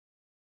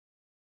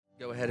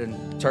Go ahead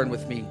and turn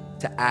with me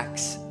to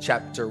Acts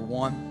chapter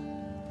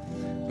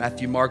 1.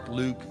 Matthew, Mark,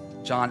 Luke,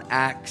 John,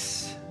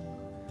 Acts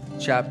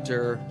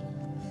chapter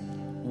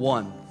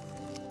 1.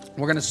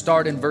 We're going to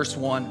start in verse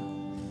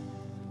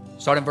 1.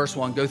 Start in verse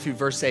 1, go through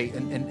verse 8.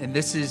 And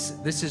this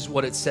is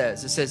what it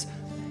says. It says,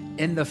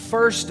 in the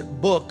first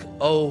book,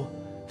 O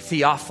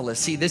Theophilus.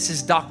 See, this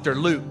is Dr.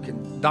 Luke.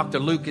 And Dr.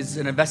 Luke is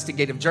an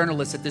investigative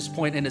journalist at this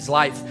point in his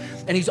life.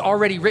 And he's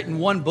already written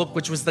one book,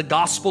 which was the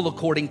Gospel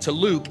according to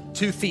Luke,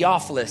 to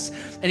Theophilus.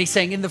 And he's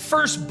saying, in the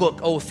first book,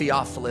 O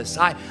Theophilus,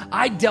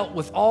 I dealt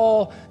with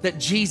all that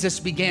Jesus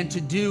began to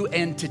do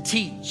and to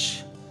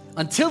teach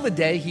until the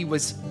day he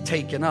was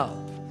taken up.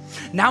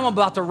 Now I'm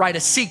about to write a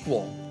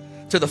sequel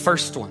to the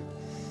first one.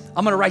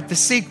 I'm going to write the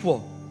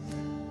sequel.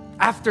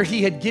 After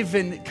he had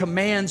given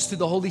commands to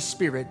the Holy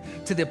Spirit,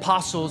 to the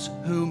apostles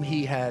whom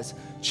he has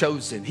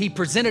chosen. He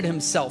presented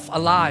himself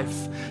alive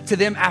to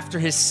them after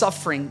his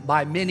suffering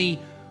by many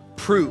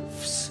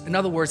proofs. In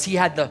other words, he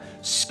had the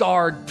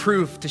scarred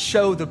proof to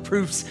show the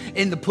proofs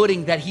in the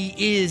pudding that he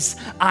is,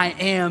 I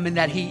am, and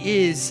that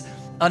he is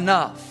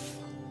enough.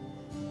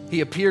 He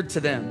appeared to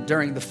them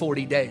during the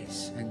 40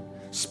 days and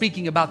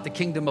speaking about the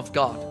kingdom of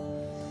God.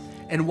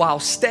 And while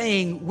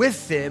staying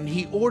with them,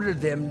 he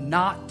ordered them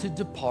not to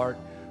depart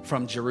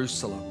from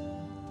Jerusalem,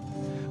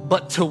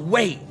 but to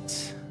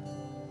wait.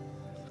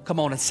 Come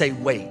on and say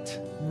wait.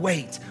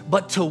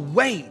 But to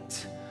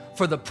wait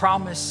for the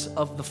promise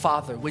of the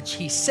Father, which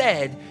he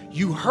said,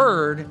 you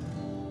heard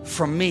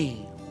from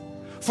me.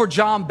 For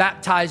John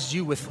baptized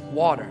you with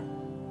water,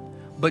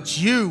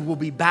 but you will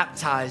be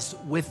baptized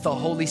with the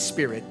Holy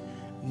Spirit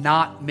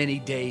not many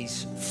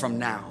days from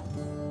now.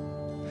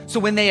 So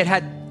when they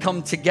had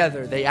come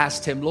together, they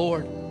asked him,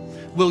 Lord,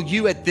 will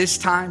you at this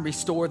time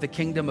restore the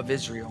kingdom of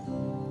Israel?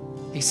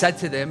 He said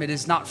to them, it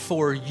is not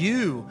for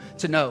you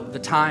to know the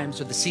times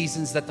or the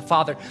seasons that the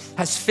Father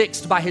has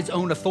fixed by his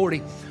own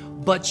authority,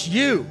 but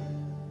you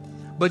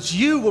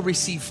will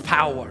receive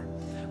power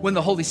when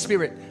the Holy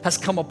Spirit has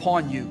come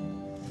upon you.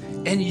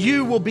 And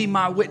you will be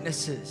my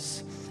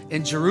witnesses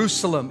in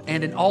Jerusalem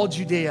and in all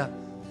Judea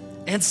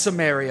and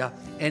Samaria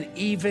and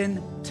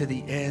even to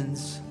the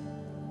ends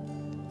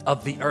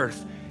of the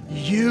earth.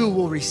 You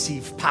will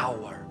receive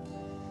power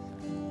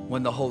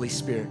when the Holy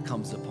Spirit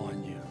comes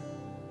upon you.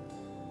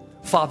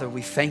 Father,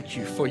 we thank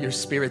you for your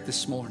Spirit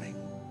this morning.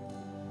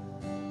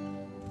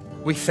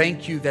 We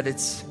thank you that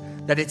it's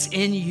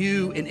in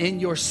you and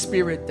in your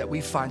Spirit that we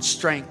find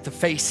strength to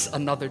face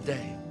another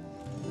day.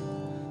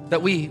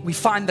 That we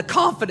find the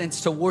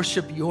confidence to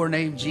worship your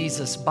name,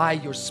 Jesus, by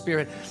your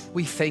Spirit.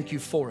 We thank you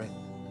for it.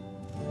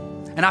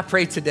 And I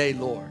pray today,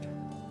 Lord,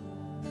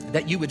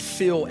 that you would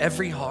fill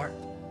every heart,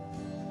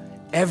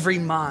 every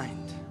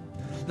mind,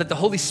 that the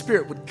Holy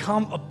Spirit would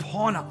come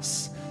upon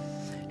us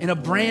in a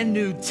brand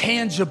new,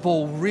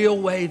 tangible, real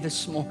way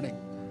this morning.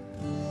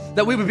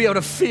 That we would be able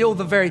to feel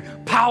the very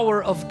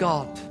power of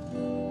God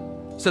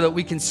so that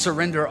we can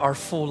surrender our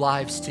full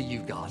lives to you,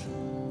 God.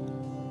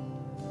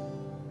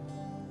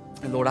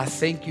 And Lord, I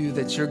thank you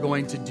that you're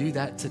going to do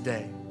that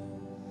today.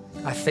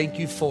 I thank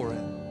you for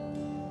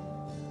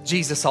it.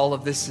 Jesus, all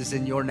of this is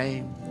in your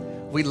name.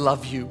 We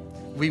love you.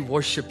 We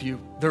worship you.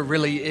 There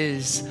really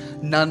is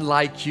none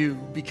like you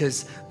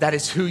because that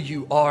is who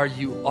you are.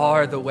 You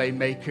are the way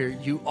maker.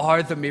 You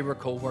are the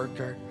miracle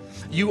worker.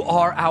 You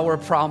are our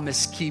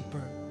promise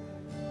keeper.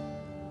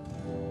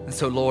 And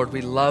so, Lord,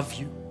 we love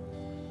you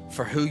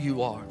for who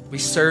you are. We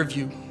serve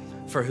you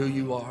for who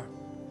you are.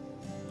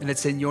 And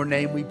it's in your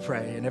name we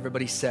pray. And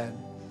everybody said,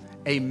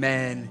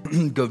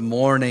 amen. Good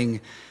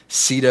morning,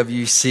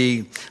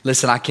 CWC.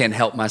 Listen, I can't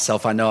help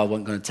myself. I know I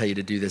wasn't going to tell you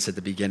to do this at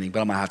the beginning, but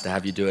I'm going to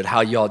have you do it.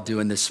 How y'all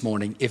doing this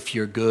morning? If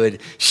you're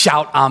good,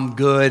 shout I'm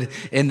good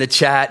in the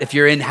chat. If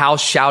you're in-house,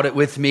 shout it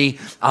with me.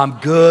 I'm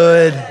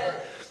good.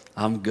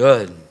 I'm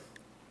good.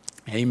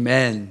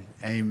 Amen.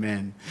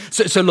 Amen.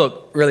 So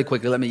look, really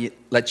quickly, let me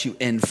let you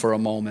in for a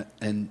moment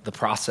in the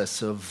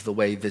process of the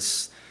way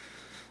this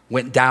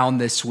went down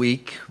this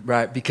week,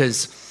 right?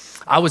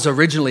 Because I was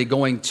originally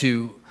going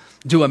to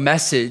do a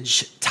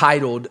message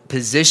titled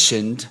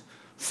Positioned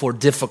for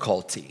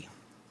Difficulty.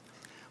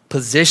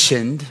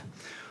 Positioned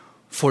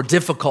for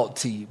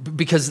Difficulty.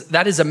 Because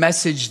that is a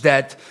message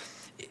that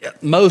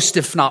most,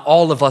 if not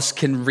all of us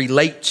can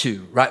relate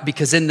to, right?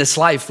 Because in this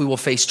life, we will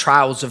face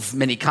trials of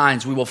many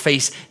kinds. We will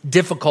face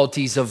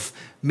difficulties of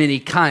many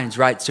kinds,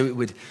 right? So it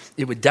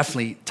would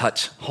definitely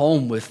touch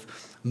home with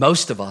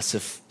most of us,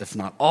 if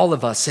not all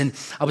of us. And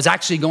I was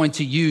actually going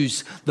to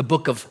use the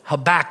book of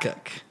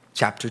Habakkuk,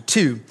 chapter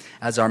 2,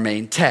 as our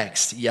main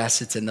text.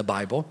 Yes, it's in the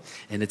Bible,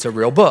 and it's a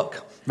real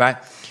book, right?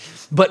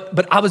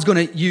 But I was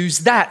going to use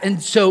that.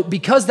 And so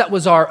because that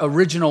was our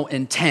original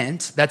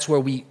intent, that's where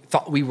we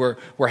thought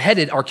we're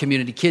headed. Our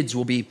community kids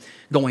will be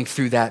going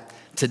through that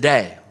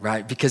today,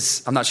 right?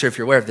 Because I'm not sure if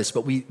you're aware of this,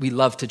 but we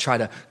love to try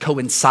to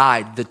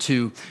coincide the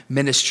two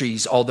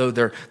ministries, although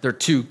they're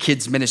two,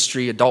 kids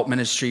ministry, adult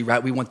ministry,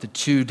 right? We want the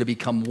two to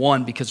become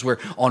one because we're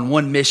on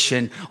one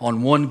mission,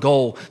 on one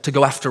goal to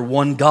go after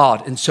one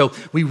God. And so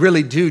we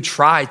really do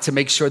try to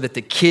make sure that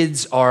the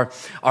kids are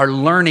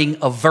learning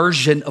a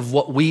version of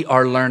what we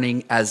are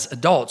learning as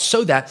adults,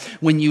 so that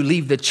when you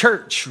leave the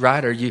church,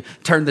 right, or you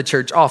turn the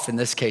church off in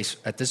this case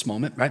at this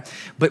moment, right?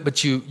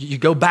 But you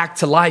go back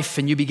to life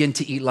and you begin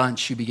to eat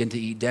lunch, you begin to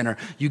eat dinner,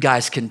 you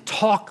guys can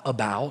talk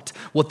about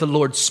what the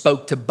Lord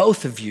spoke to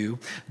both of you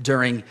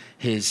during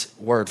his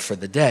word for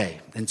the day.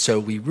 And so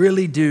we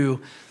really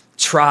do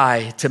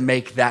try to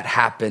make that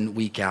happen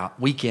week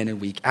in and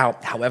week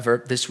out.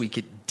 However, this week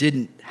it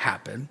didn't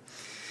happen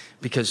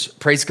because,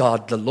 praise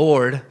God, the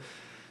Lord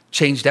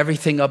changed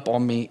everything up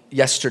on me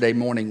yesterday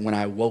morning when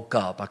I woke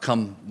up.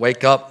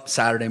 Wake up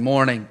Saturday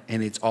morning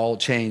and it's all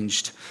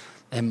changed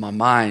in my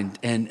mind.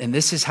 And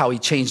this is how he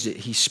changed it.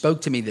 He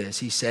spoke to me this.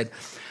 He said,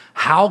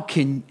 How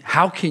can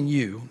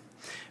you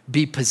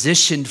be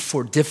positioned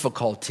for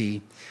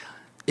difficulty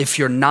if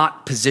you're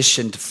not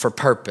positioned for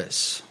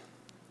purpose?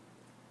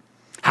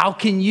 How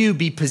can you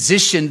be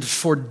positioned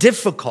for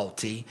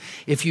difficulty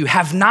if you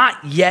have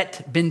not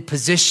yet been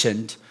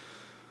positioned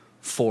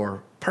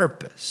for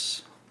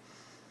purpose?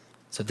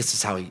 So this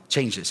is how he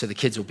changed it. So the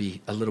kids will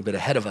be a little bit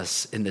ahead of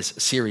us in this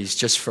series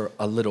just for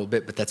a little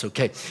bit, but that's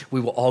okay.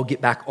 We will all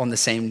get back on the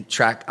same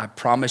track, I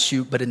promise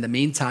you. But in the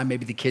meantime,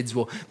 maybe the kids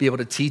will be able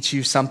to teach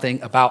you something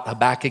about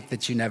Habakkuk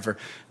that you never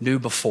knew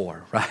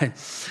before, right?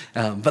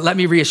 But let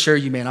me reassure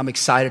you, man, I'm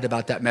excited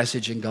about that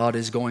message, and God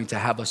is going to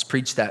have us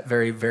preach that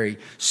very, very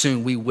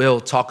soon. We will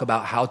talk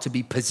about how to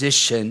be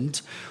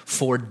positioned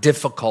for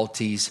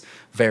difficulties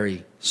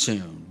very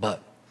soon.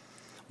 But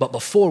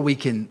before we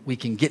can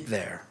get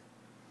there,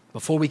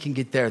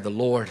 the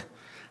Lord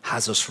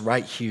has us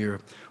right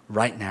here,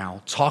 right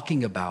now,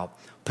 talking about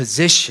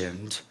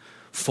positioned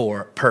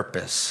for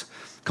purpose.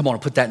 Come on, I'll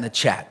put that in the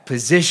chat.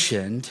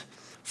 Positioned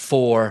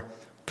for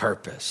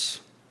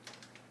purpose.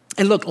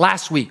 And look,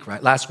 last week,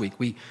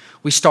 we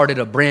started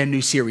a brand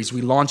new series.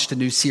 We launched a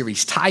new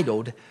series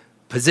titled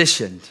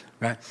Positioned,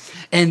 right?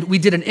 And we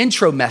did an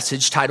intro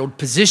message titled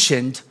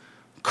Positioned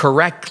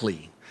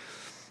Correctly.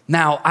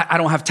 Now, I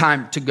don't have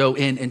time to go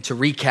in and to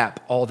recap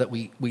all that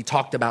we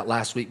talked about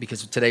last week,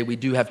 because today we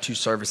do have two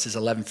services,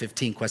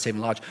 11:15 Quest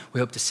Haven Lodge. We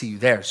hope to see you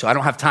there. So I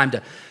don't have time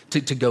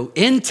to go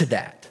into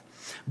that.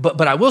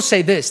 But I will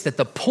say this, that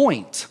the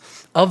point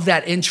of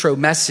that intro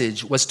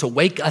message was to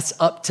wake us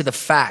up to the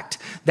fact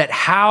that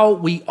how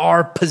we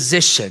are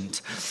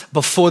positioned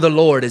before the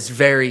Lord is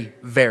very,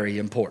 very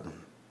important.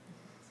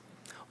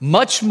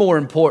 Much more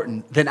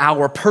important than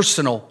our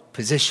personal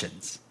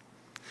positions.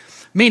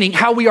 Meaning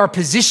how we are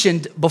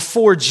positioned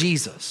before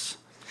Jesus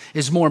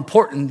is more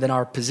important than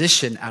our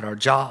position at our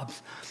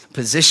jobs,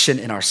 position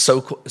in our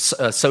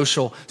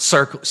social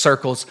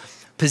circles,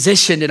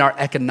 position in our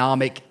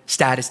economic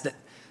status.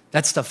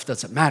 That stuff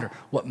doesn't matter.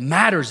 What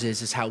matters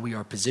is how we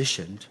are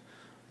positioned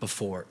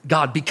before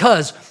God.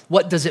 Because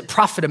what does it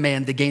profit a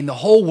man to gain the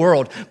whole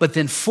world, but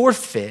then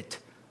forfeit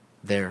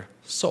their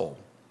soul?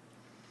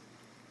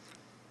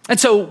 And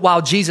so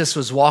while Jesus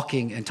was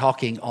walking and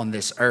talking on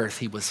this earth,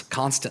 he was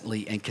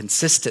constantly and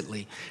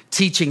consistently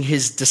teaching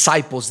his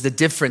disciples the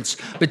difference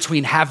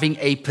between having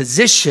a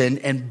position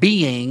and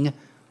being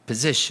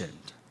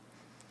positioned.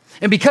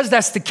 And because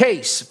that's the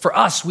case for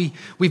us,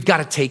 we've got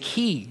to take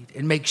heed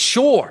and make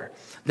sure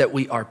that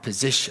we are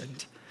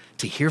positioned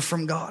to hear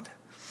from God,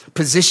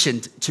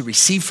 positioned to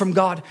receive from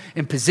God,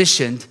 and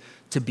positioned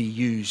to be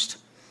used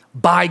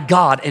by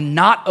God, and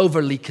not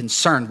overly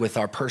concerned with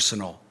our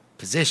personal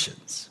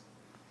positions.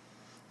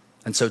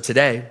 And so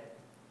today,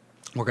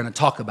 we're going to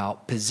talk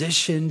about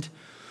positioned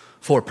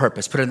for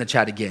purpose. Put it in the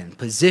chat again.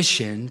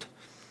 Positioned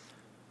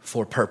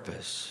for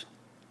purpose.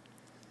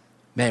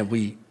 Man,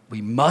 we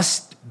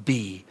must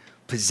be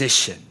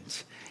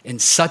positioned in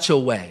such a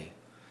way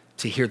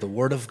to hear the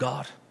word of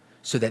God,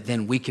 so that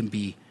then we can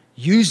be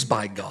used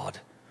by God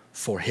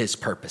for his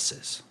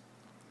purposes.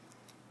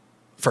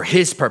 For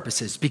his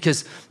purposes.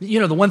 Because,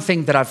 the one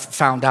thing that I've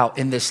found out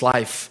in this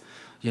life,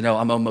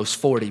 I'm almost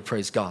 40,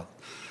 praise God,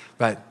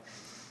 right?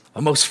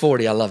 Almost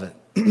 40, I love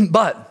it.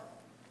 But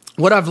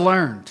what I've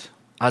learned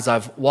as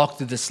I've walked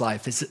through this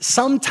life is that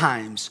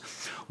sometimes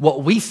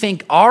what we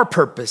think our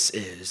purpose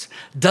is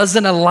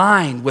doesn't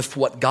align with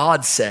what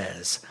God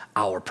says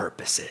our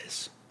purpose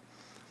is.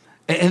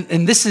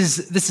 And this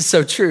is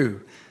so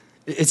true.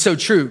 It's so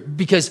true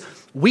because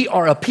we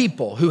are a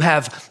people who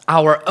have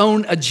our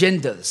own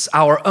agendas,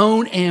 our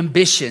own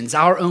ambitions,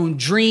 our own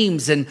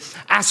dreams and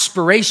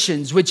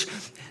aspirations, which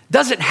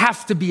doesn't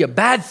have to be a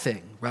bad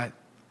thing, right?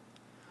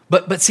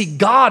 But see,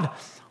 God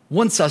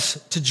wants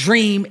us to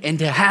dream and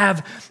to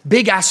have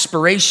big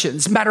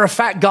aspirations. Matter of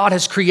fact, God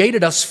has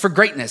created us for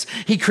greatness.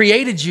 He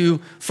created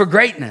you for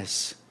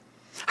greatness.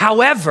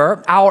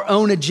 However, our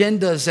own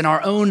agendas and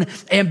our own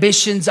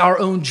ambitions, our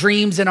own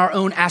dreams and our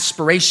own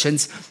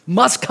aspirations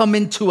must come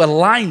into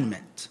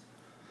alignment,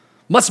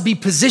 must be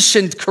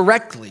positioned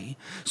correctly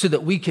so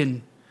that we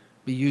can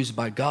be used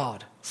by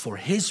God for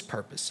his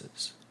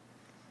purposes.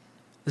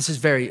 This is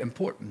very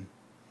important.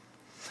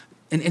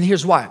 And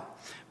here's why.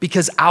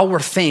 Because our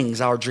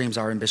things, our dreams,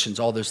 our ambitions,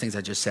 all those things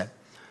I just said,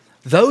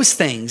 those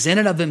things in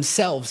and of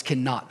themselves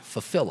cannot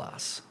fulfill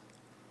us.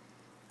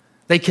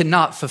 They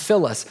cannot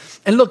fulfill us.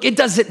 And look, it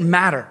doesn't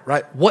matter,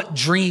 right, what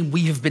dream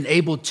we have been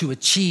able to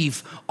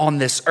achieve on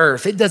this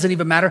earth. It doesn't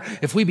even matter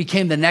if we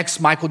became the next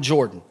Michael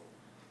Jordan.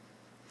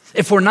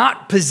 If we're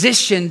not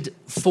positioned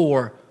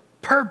for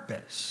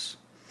purpose,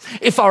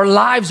 if our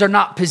lives are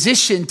not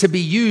positioned to be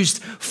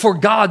used for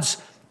God's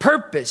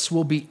purpose,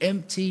 we'll be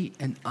empty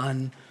and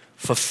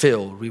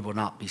unfulfilled. We will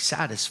not be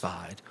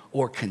satisfied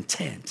or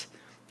content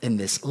in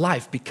this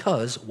life,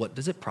 because what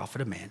does it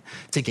profit a man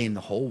to gain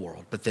the whole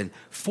world, but then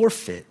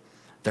forfeit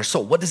their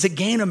soul? What does it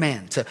gain a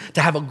man to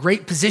have a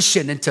great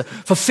position and to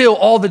fulfill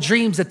all the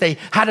dreams that they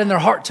had in their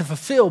heart to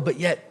fulfill, but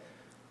yet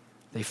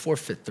they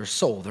forfeit their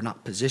soul? They're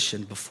not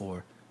positioned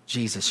before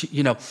Jesus.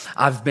 You know,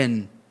 I've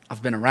been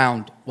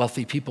around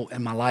wealthy people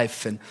in my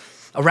life and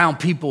around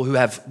people who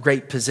have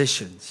great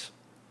positions.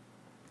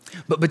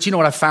 But you know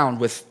what I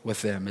found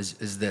with them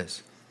is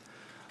this.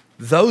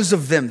 Those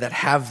of them that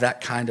have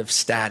that kind of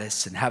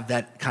status and have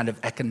that kind of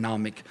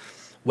economic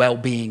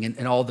well-being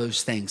and all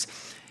those things,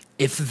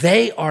 if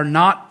they are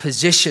not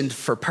positioned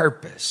for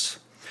purpose,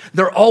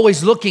 they're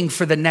always looking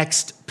for the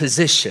next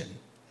position.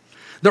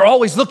 They're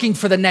always looking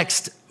for the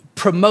next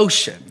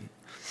promotion,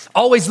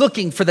 always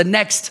looking for the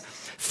next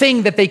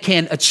thing that they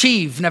can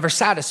achieve, never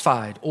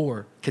satisfied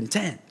or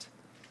content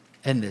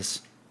in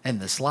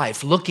this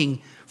life,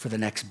 looking for the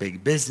next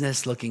big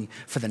business, looking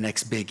for the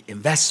next big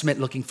investment,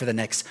 looking for the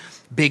next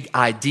big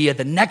idea,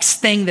 the next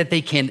thing that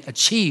they can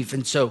achieve.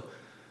 And so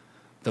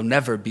they'll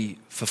never be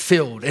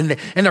fulfilled. And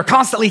they're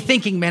constantly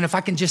thinking, man, if I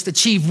can just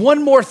achieve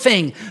one more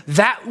thing,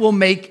 that will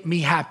make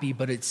me happy.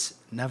 But it's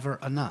never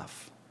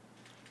enough.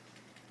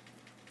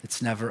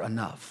 It's never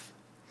enough.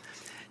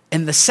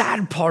 And the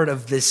sad part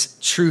of this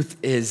truth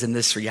is, and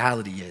this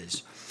reality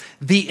is,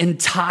 the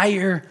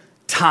entire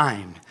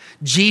time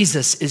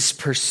Jesus is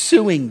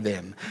pursuing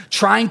them,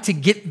 trying to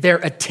get their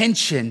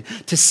attention,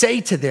 to say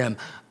to them,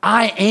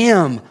 I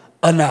am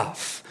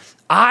enough.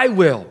 I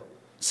will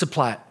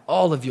supply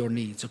all of your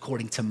needs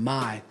according to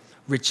my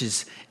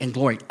riches and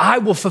glory. I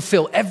will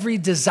fulfill every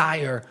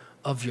desire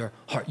of your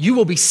heart. You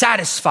will be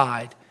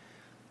satisfied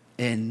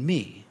in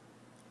me.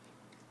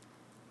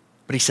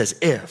 But he says,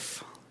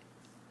 if.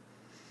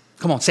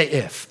 Come on, say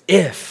if.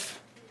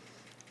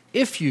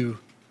 If you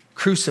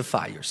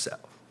crucify yourself.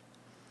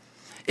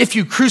 If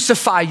you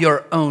crucify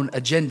your own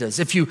agendas,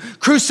 if you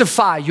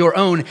crucify your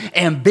own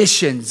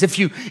ambitions, if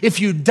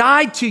you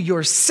die to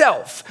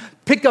yourself,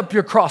 pick up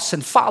your cross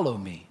and follow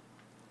me,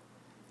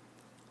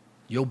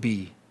 you'll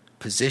be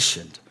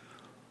positioned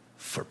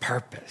for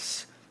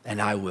purpose,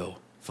 and I will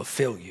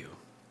fulfill you.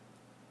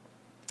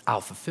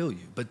 I'll fulfill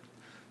you. But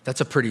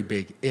that's a pretty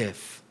big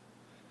if.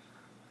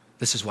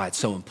 This is why it's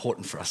so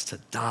important for us to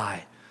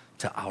die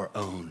to our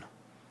own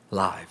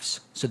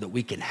lives so that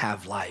we can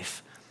have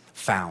life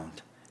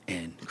found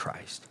in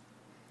Christ.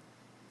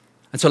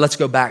 And so let's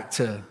go back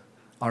to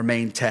our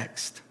main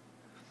text,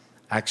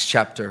 Acts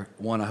chapter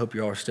 1. I hope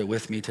you all are still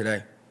with me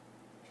today.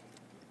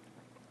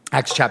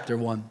 Acts chapter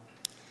 1.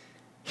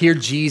 Here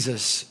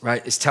Jesus,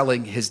 right, is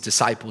telling his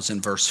disciples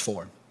in verse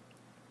 4,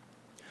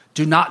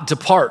 do not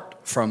depart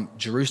from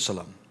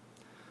Jerusalem,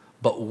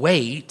 but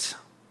wait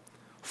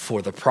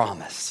for the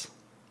promise.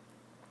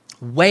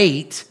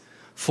 Wait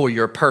for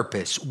your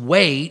purpose.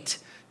 Wait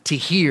to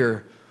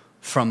hear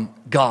from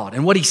God.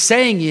 And what he's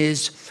saying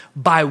is,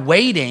 by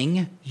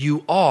waiting,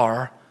 you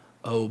are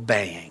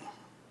obeying.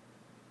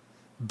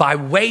 By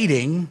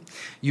waiting,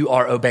 you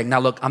are obeying.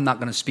 Now look, I'm not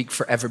going to speak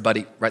for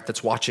everybody, right,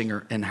 that's watching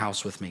or in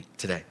house with me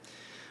today.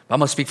 But I'm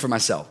going to speak for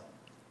myself.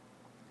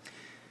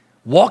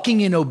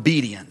 Walking in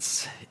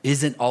obedience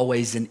isn't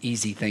always an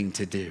easy thing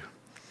to do.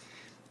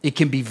 It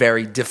can be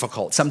very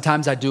difficult.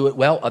 Sometimes I do it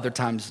well, other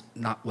times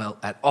not well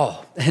at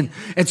all. And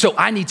so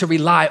I need to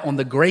rely on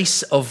the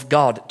grace of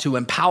God to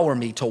empower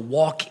me to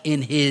walk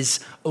in his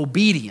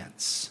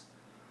obedience.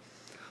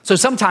 So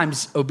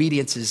sometimes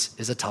obedience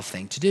is a tough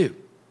thing to do.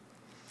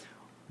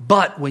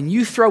 But when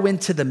you throw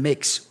into the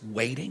mix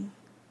waiting,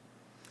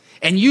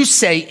 and you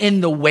say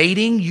in the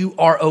waiting you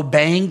are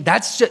obeying,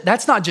 that's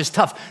not just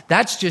tough,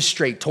 that's just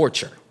straight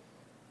torture.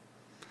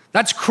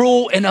 That's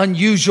cruel and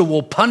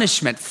unusual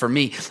punishment for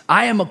me.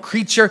 I am a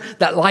creature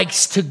that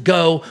likes to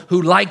go,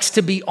 who likes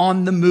to be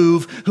on the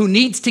move, who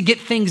needs to get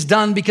things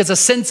done because a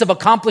sense of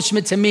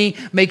accomplishment to me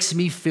makes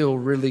me feel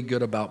really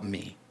good about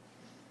me.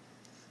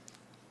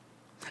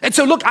 And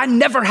so look, I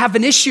never have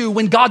an issue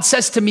when God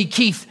says to me,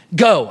 Keith,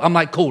 go. I'm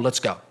like, cool,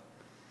 let's go.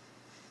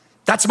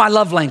 That's my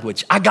love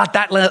language. I got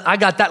that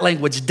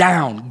language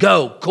down.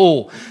 Go,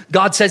 cool.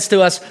 God says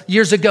to us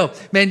years ago,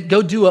 man,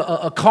 go do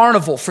a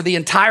carnival for the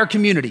entire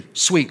community.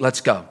 Sweet,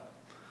 let's go.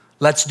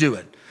 Let's do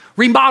it.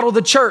 Remodel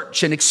the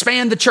church and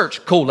expand the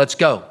church. Cool, let's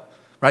go.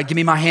 Right? Give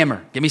me my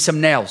hammer. Give me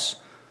some nails.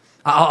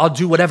 I'll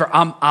do whatever.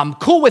 I'm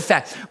cool with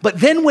that.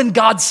 But then when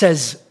God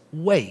says,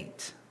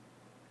 wait,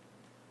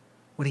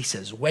 when he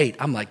says, wait,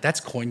 I'm like, that's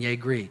Koine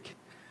Greek.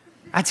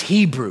 That's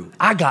Hebrew.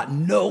 I got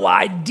no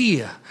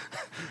idea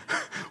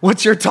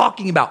what you're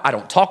talking about. I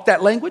don't talk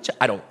that language.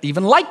 I don't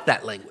even like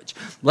that language.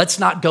 Let's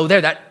not go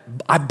there.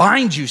 I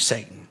bind you,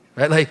 Satan,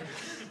 right? Like,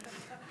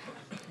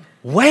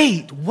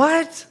 wait,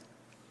 what?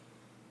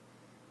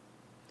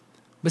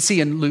 But see,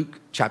 in Luke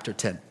chapter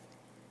 10,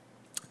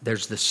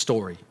 there's this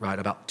story, right,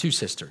 about two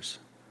sisters,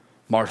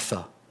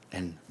 Martha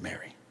and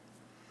Mary.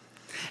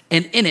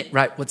 And in it,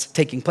 right, what's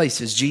taking place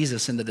is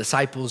Jesus and the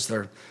disciples,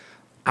 they're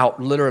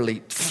out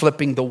literally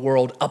flipping the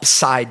world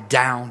upside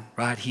down,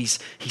 right? He's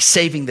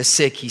saving the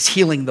sick. He's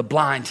healing the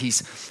blind.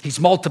 He's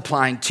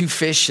multiplying 2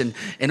 fish and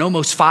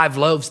almost 5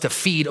 loaves to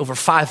feed over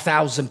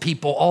 5,000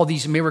 people. All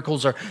these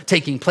miracles are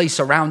taking place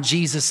around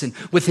Jesus and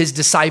with his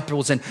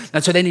disciples. And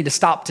so they need to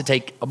stop to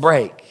take a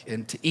break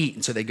and to eat.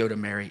 And so they go to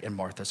Mary and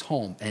Martha's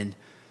home. And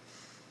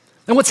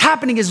what's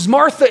happening is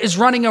Martha is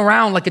running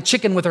around like a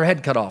chicken with her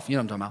head cut off. You know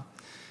what I'm talking about?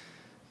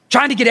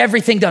 Trying to get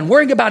everything done,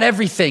 worrying about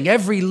everything,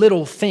 every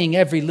little thing,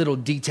 every little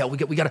detail. We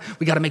got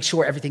to make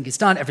sure everything gets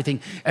done.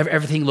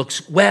 Everything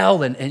looks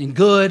well and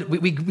good.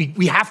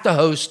 We have to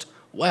host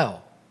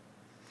well.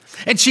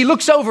 And she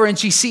looks over and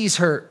she sees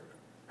her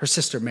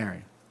sister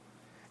Mary,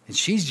 and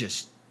she's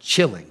just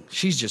chilling.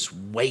 She's just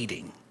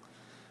waiting.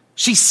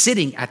 She's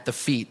sitting at the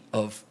feet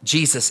of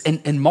Jesus.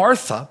 And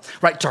Martha,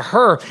 right, to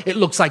her, it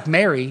looks like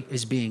Mary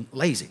is being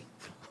lazy.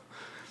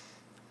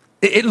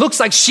 It looks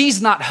like she's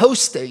not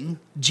hosting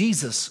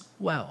Jesus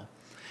well.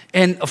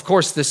 And of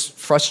course, this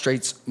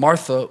frustrates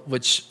Martha,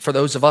 which for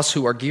those of us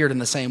who are geared in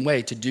the same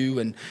way to do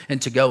and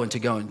to go and to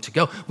go and to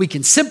go, we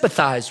can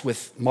sympathize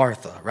with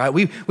Martha, right?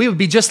 We would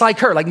be just like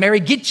her. Like, Mary,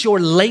 get your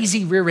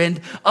lazy rear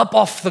end up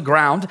off the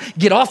ground,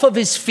 get off of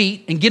his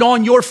feet and get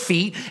on your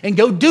feet and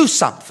go do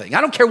something.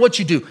 I don't care what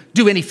you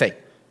do anything.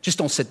 Just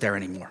don't sit there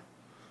anymore,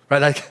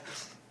 right? Like,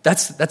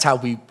 that's how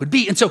we would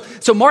be. And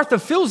so Martha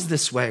feels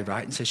this way,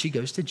 right? And so she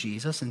goes to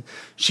Jesus, and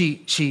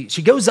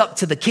she goes up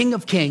to the King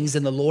of Kings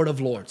and the Lord of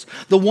Lords,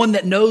 the one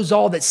that knows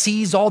all, that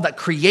sees all, that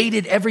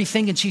created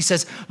everything. And she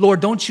says, Lord,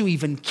 don't you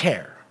even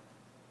care?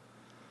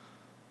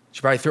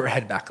 She probably threw her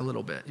head back a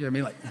little bit. You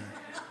know what I mean?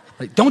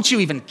 Like, don't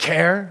you even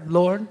care,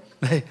 Lord?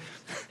 I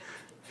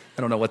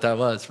don't know what that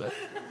was, but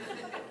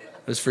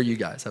it was for you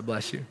guys. I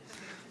bless you.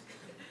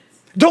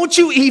 Don't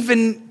you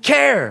even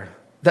care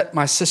that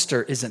my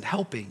sister isn't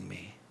helping me?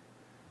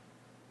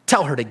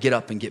 Tell her to get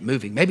up and get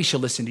moving. Maybe she'll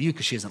listen to you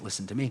because she hasn't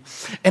listened to me.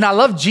 And I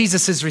love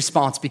Jesus'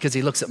 response, because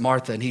he looks at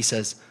Martha and he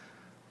says,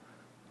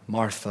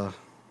 Martha,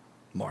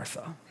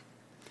 Martha.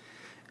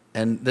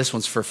 And this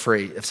one's for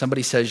free. If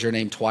somebody says your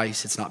name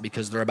twice, it's not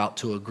because they're about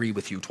to agree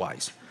with you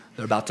twice.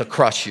 They're about to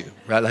crush you,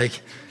 right?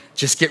 Like,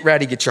 just get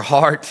ready, get your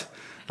heart.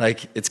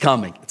 Like, it's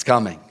coming,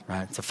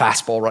 right? It's a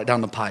fastball right down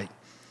the pipe.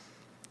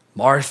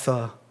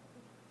 Martha,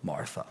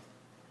 Martha,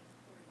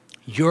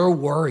 you're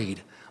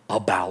worried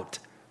about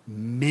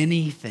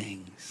many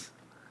things.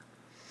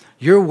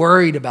 You're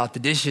worried about the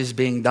dishes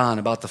being done,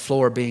 about the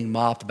floor being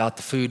mopped, about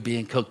the food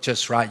being cooked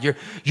just right.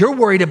 You're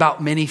worried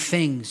about many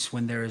things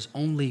when there is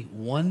only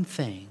one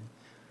thing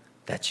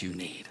that you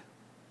need.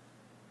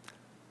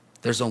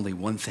 There's only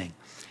one thing.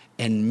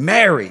 And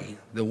Mary,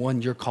 the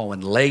one you're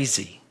calling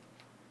lazy,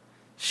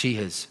 she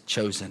has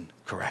chosen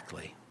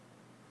correctly.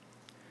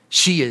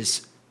 She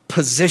is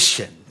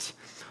positioned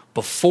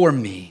before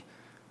me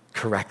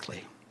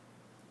correctly.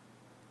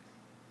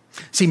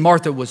 See,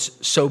 Martha was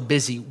so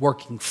busy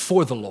working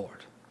for the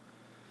Lord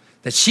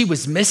that she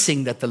was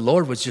missing that the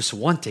Lord was just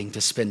wanting to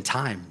spend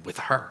time with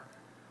her.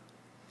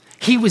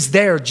 He was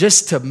there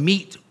just to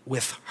meet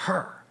with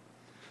her.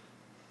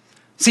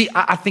 See,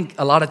 I think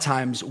a lot of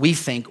times we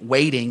think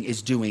waiting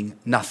is doing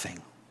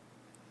nothing.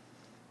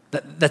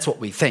 That's what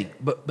we think.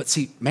 But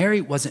see,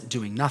 Mary wasn't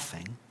doing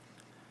nothing.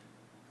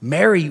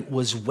 Mary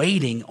was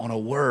waiting on a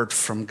word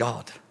from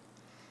God.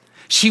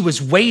 She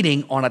was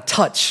waiting on a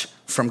touch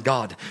from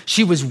God.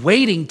 She was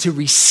waiting to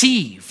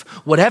receive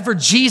whatever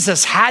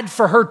Jesus had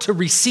for her to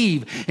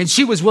receive, and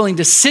she was willing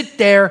to sit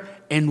there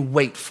and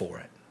wait for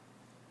it.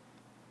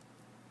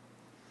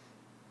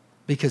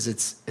 Because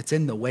it's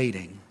in the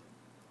waiting.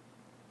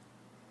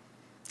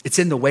 It's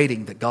in the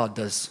waiting that God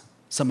does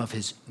some of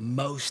his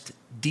most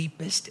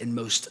deepest and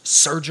most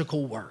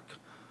surgical work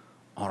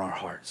on our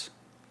hearts.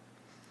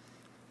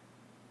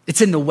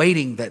 It's in the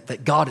waiting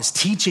that God is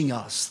teaching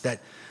us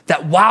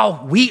that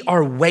while we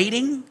are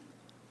waiting,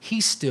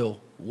 he's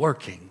still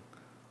working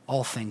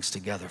all things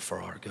together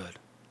for our good.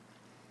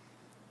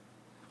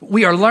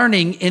 We are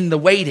learning in the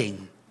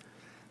waiting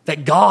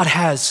that God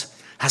has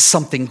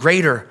something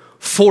greater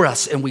for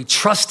us, and we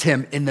trust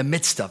him in the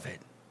midst of it.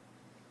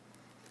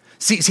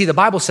 See, the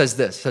Bible says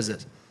this.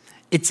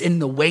 It's in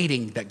the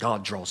waiting that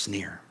God draws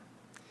near.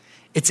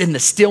 It's in the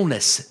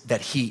stillness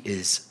that he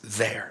is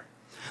there.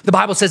 The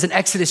Bible says in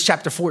Exodus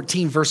chapter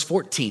 14, verse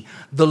 14,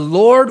 the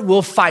Lord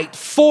will fight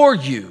for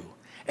you,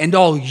 and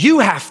all you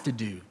have to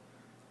do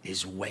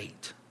is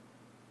wait.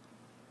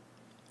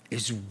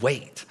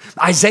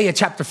 Isaiah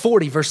chapter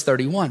 40, verse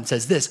 31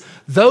 says this,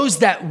 those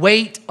that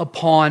wait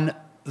upon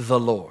the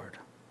Lord,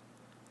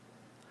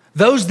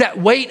 Those that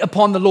wait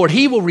upon the Lord,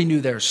 he will renew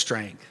their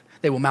strength.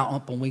 They will mount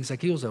up on wings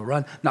like eagles. They'll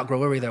run, not grow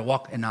weary. They'll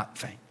walk and not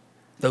faint.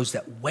 Those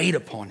that wait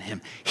upon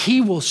him,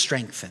 he will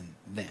strengthen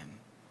them.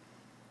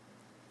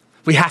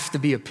 We have to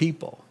be a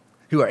people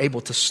who are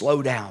able to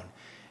slow down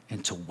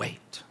and to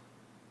wait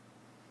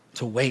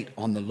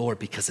on the Lord,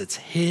 because it's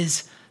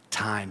his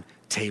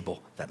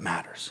timetable that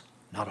matters,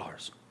 not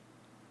ours.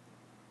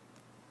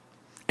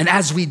 And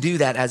as we do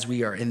that, as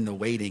we are in the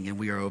waiting and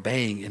we are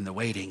obeying in the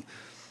waiting,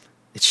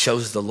 it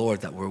shows the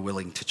Lord that we're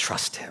willing to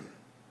trust him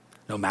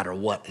no matter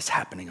what is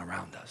happening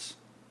around us,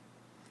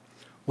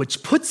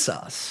 which puts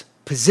us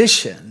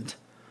positioned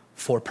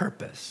for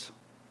purpose.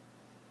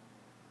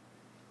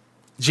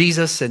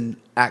 Jesus in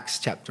Acts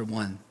chapter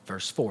 1,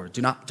 verse 4,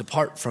 do not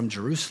depart from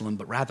Jerusalem,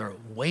 but rather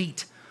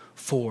wait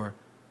for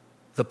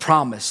the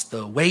promise.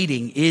 The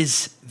waiting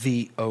is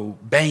the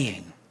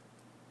obeying.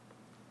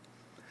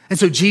 And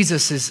so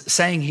Jesus is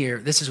saying here,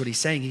 this is what he's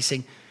saying. He's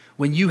saying,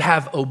 when you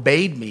have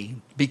obeyed me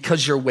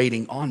because you're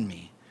waiting on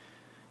me,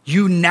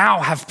 you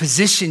now have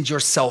positioned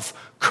yourself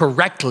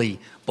correctly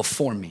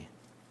before me.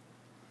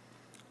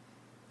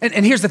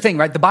 And here's the thing,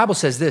 right? The Bible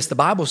says this. The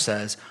Bible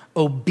says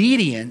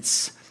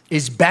obedience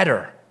is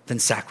better than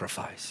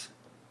sacrifice.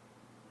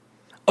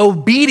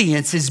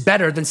 Obedience is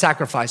better than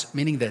sacrifice,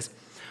 meaning this.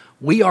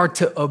 We are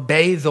to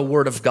obey the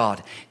word of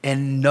God,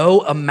 and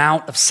no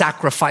amount of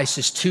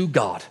sacrifices to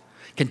God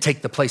can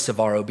take the place of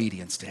our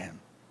obedience to him.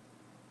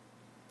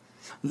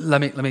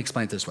 Let me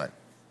explain it this way.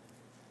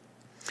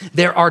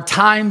 There are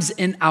times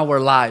in our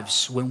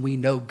lives when we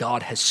know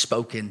God has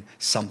spoken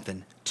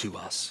something to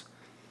us,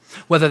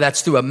 whether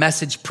that's through a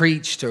message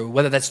preached or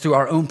whether that's through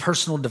our own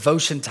personal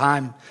devotion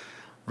time,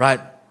 right?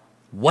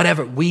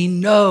 Whatever, we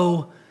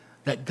know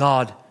that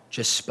God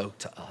just spoke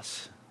to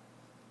us.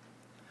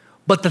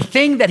 But the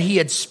thing that he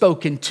had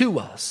spoken to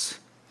us,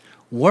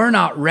 we're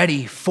not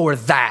ready for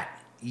that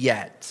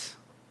yet.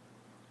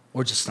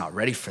 We're just not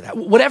ready for that.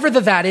 Whatever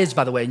the that is,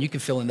 by the way, and you can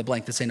fill in the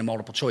blank. This ain't a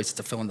multiple choice, it's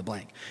a fill in the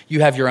blank.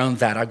 You have your own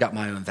that, I've got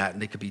my own that,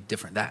 and they could be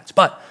different that's.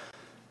 But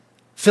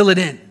fill it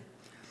in.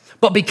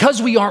 But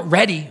because we aren't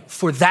ready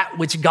for that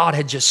which God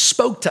had just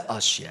spoke to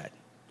us yet,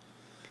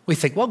 we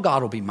think, well,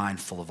 God will be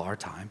mindful of our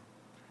time.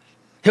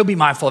 He'll be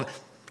mindful of it.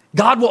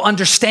 God will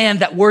understand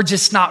that we're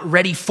just not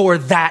ready for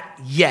that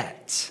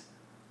yet.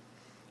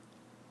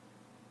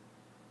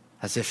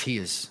 As if he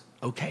is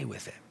okay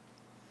with it.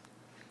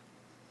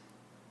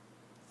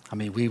 I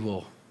mean,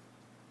 we'll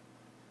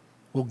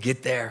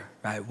get there,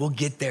 right? We'll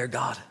get there,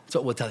 God. That's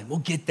what we'll tell him. We'll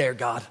get there,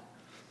 God.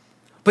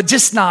 But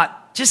just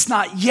not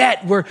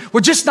yet.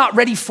 We're just not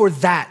ready for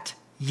that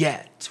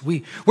yet.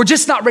 We're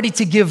just not ready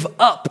to give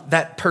up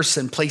that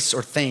person, place,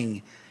 or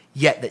thing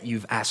yet that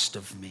you've asked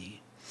of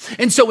me.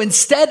 And so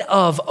instead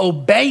of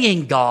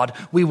obeying God,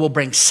 we will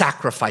bring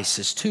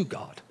sacrifices to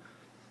God.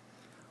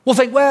 We'll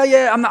think, well,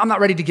 yeah, I'm not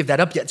ready to give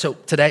that up yet. So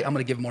today I'm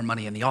going to give more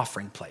money in the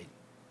offering plate.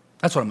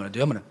 That's what I'm going to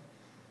do.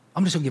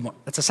 I'm just going to give more.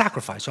 That's a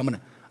sacrifice. So I'm going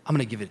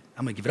to give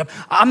it up.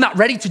 I'm not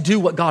ready to do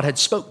what God had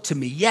spoke to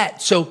me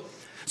yet. So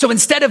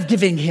instead of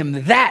giving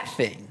him that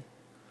thing,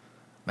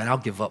 man, I'll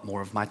give up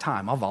more of my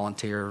time. I'll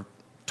volunteer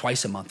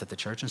twice a month at the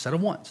church instead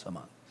of once a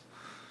month.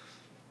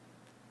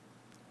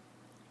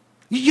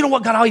 You know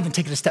what, God, I'll even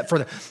take it a step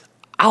further.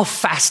 I'll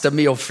fast a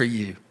meal for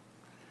you.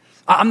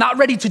 I'm not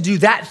ready to do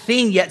that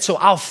thing yet, so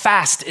I'll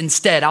fast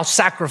instead. I'll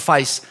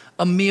sacrifice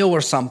a meal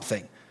or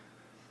something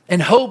in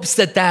hopes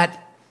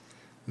that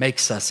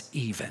makes us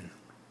even.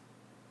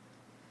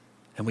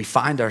 And we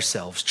find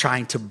ourselves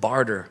trying to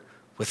barter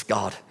with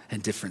God in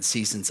different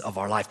seasons of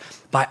our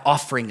life by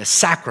offering a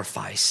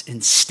sacrifice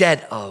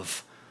instead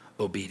of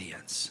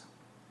obedience.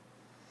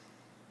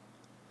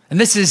 And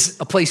this is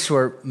a place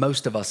where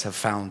most of us have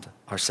found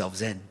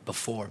ourselves in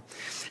before.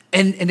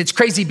 And it's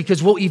crazy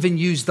because we'll even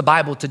use the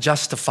Bible to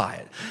justify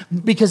it.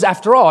 Because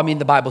after all, I mean,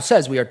 the Bible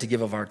says we are to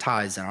give of our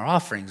tithes and our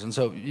offerings. And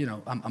so,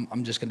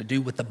 I'm just going to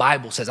do what the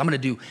Bible says. I'm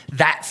going to do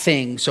that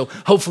thing. So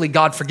hopefully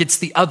God forgets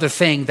the other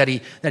thing that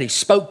he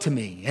spoke to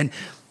me.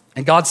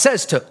 And God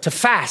says to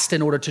fast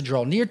in order to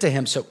draw near to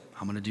him. So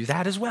I'm going to do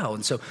that as well.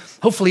 And so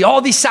hopefully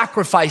all these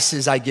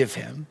sacrifices I give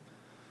him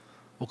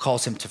will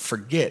cause him to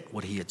forget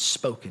what he had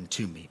spoken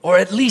to me, or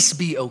at least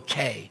be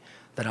okay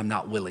that I'm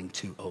not willing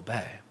to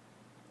obey.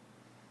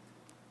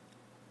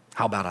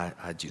 How about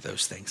I do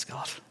those things,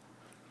 God?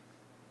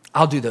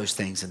 I'll do those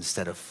things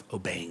instead of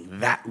obeying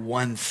that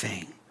one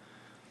thing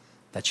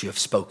that you have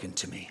spoken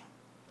to me.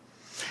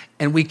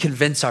 And we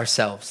convince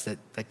ourselves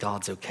that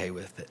God's okay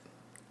with it,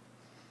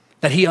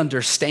 that he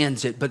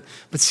understands it. But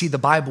see, the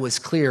Bible is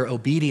clear.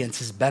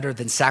 Obedience is better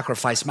than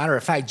sacrifice. Matter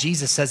of fact,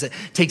 Jesus says it,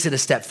 takes it a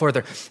step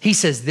further. He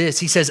says this,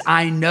 he says,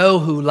 I know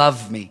who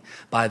love me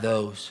by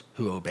those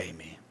who obey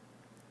me.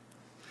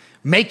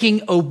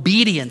 Making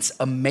obedience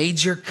a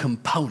major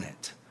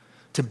component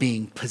to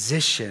being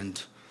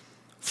positioned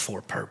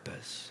for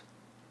purpose.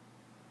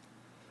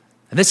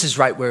 And this is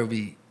right where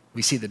we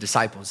see the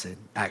disciples in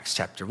Acts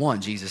chapter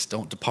 1. Jesus,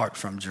 don't depart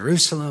from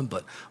Jerusalem,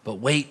 but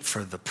wait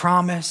for the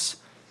promise.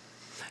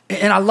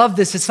 And I love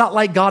this. It's not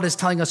like God is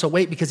telling us to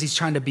wait because he's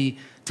trying to be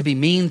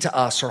mean to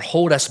us or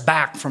hold us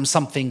back from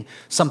something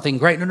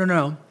great.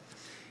 No.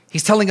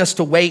 He's telling us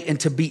to wait and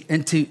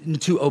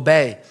to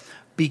obey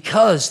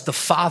because the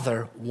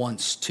Father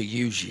wants to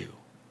use you.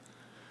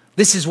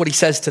 This is what he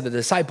says to the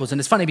disciples.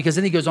 And it's funny because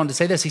then he goes on to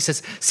say this. He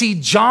says, see,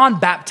 John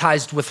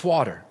baptized with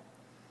water,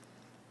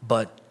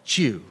 but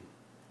you.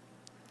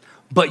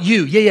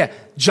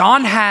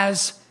 John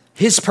has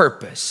his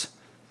purpose,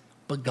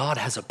 but God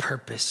has a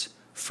purpose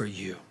for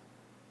you.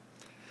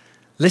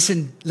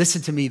 Listen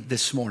to me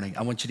this morning.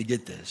 I want you to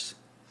get this.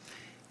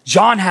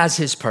 John has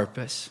his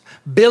purpose.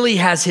 Billy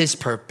has his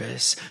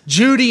purpose.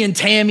 Judy and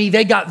Tammy,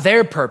 they got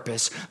their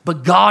purpose,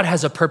 but God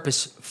has a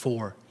purpose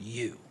for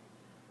you.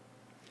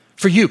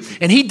 For you.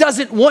 And he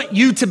doesn't want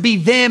you to be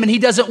them, and he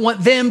doesn't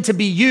want them to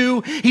be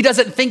you. He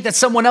doesn't think that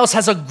someone else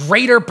has a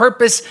greater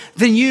purpose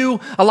than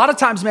you. A lot of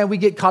times, man, we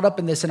get caught up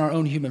in this in our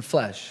own human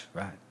flesh,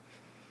 right?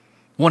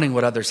 Wanting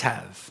what others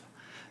have,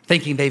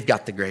 thinking they've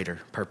got the greater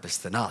purpose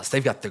than us.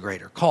 They've got the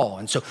greater call.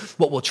 And so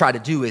what we'll try to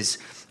do is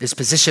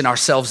position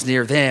ourselves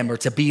near them or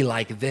to be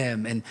like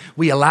them. And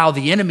we allow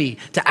the enemy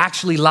to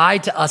actually lie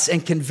to us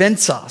and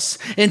convince us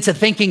into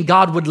thinking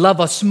God would love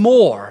us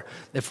more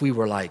if we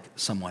were like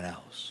someone else.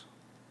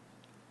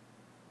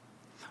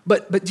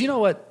 But do you know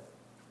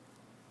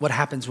what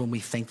happens when we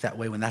think that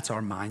way, when that's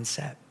our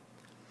mindset?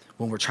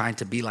 When we're trying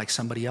to be like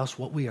somebody else,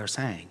 what we are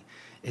saying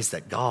is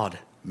that God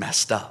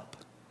messed up.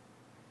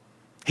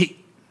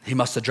 He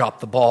must have dropped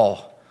the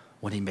ball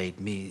when he made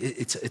me.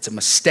 It's a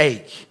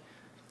mistake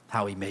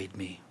how he made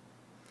me.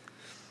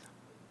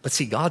 But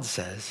see, God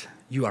says,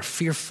 you are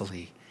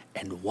fearfully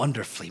and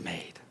wonderfully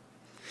made.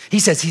 He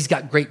says he's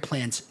got great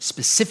plans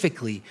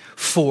specifically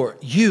for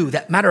you.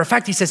 That matter of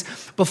fact, he says,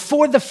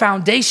 before the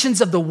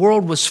foundations of the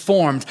world was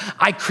formed,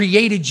 I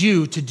created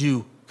you to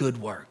do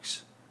good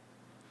works.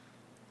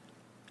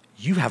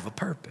 You have a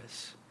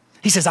purpose.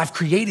 He says, I've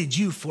created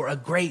you for a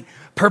great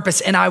purpose,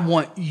 and I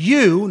want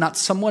you, not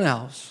someone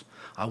else,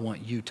 I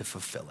want you to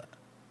fulfill it.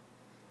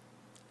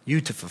 You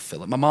to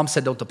fulfill it. My mom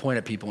said, don't point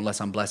at people unless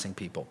I'm blessing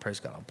people.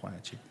 Praise God, I'll point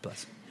at you.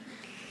 Bless.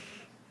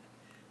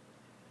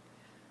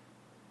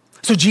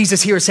 So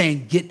Jesus here is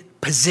saying,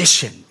 get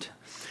positioned.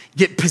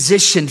 Get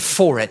positioned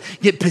for it.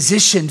 Get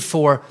positioned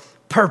for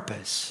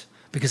purpose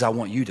because I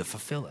want you to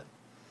fulfill it.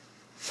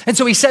 And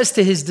so he says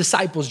to his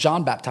disciples,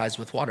 John baptized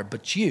with water,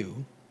 but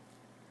you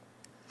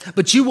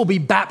will be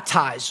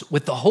baptized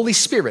with the Holy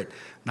Spirit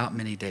not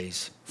many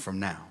days from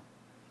now.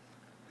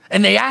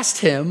 And they asked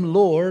him,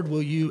 Lord,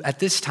 will you at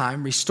this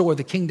time restore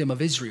the kingdom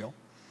of Israel?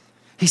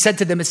 He said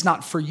to them, it's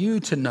not for you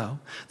to know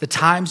the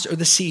times or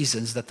the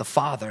seasons that the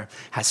Father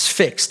has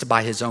fixed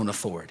by his own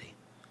authority.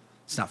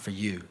 It's not for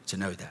you to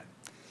know that.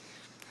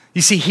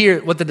 You see here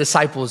what the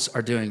disciples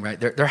are doing, right?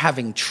 They're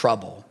having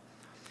trouble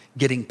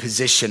getting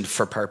positioned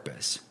for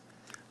purpose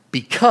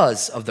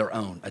because of their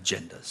own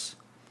agendas,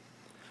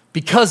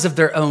 because of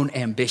their own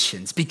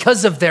ambitions,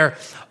 because of their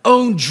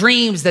own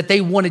dreams that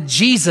they wanted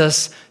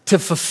Jesus to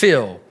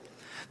fulfill.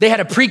 They had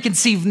a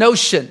preconceived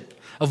notion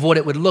of what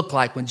it would look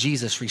like when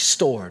Jesus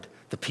restored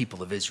the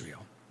people of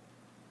Israel.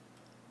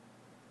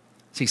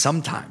 See,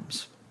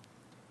 sometimes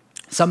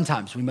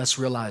we must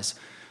realize,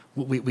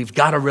 we've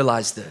got to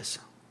realize this.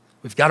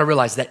 We've got to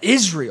realize that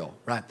Israel,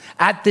 right,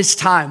 at this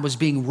time was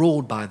being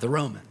ruled by the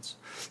Romans.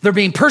 They're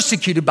being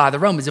persecuted by the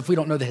Romans. If we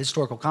don't know the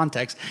historical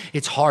context,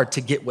 it's hard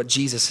to get what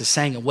Jesus is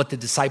saying and what the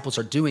disciples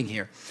are doing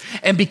here.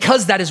 And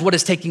because that is what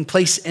is taking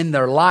place in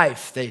their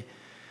life,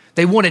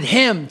 they wanted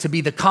him to be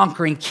the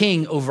conquering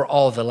king over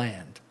all the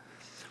land.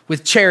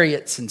 With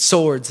chariots and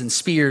swords and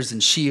spears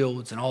and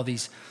shields and all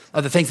these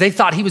other things. They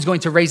thought he was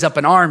going to raise up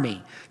an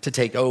army to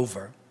take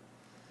over.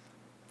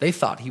 They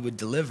thought he would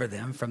deliver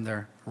them from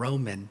their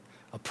Roman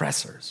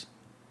oppressors.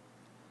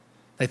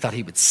 They thought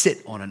he would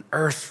sit on an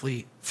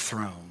earthly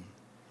throne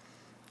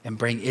and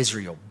bring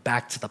Israel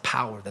back to the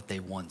power that they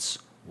once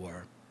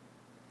were.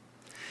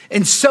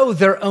 And so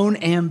their own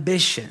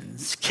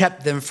ambitions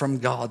kept them from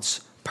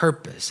God's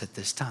purpose at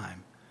this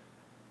time,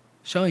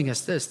 showing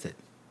us this, that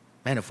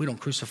man, if we don't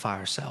crucify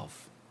ourselves,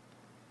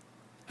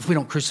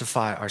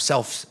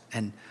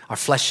 and our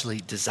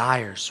fleshly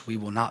desires, we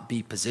will not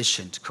be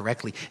positioned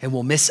correctly and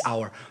we'll miss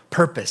our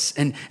purpose.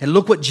 And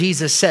look what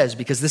Jesus says,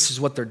 because this is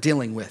what they're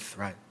dealing with,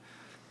 right?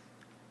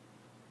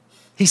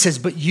 He says,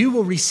 but you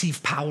will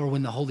receive power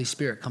when the Holy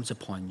Spirit comes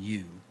upon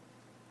you.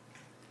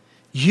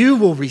 You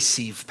will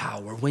receive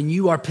power when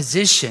you are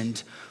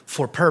positioned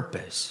for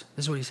purpose.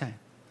 This is what he's saying.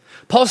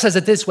 Paul says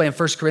it this way in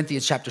 1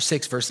 Corinthians chapter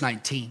 6, verse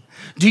 19.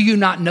 Do you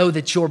not know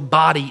that your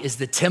body is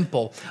the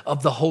temple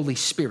of the Holy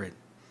Spirit?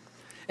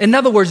 In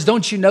other words,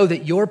 don't you know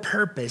that your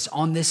purpose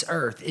on this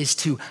earth is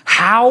to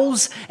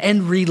house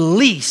and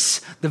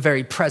release the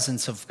very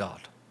presence of God?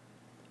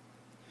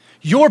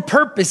 Your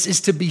purpose is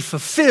to be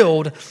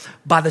fulfilled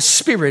by the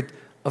Spirit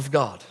of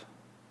God.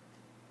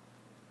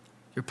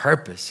 Your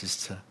purpose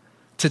is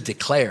to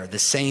declare the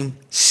same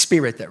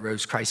Spirit that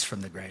rose Christ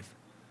from the grave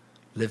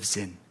lives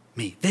in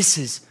me. This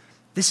is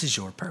This is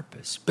your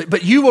purpose.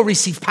 But you will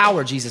receive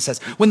power, Jesus says,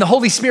 when the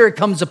Holy Spirit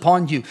comes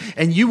upon you,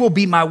 and you will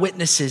be my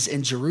witnesses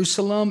in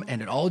Jerusalem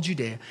and in all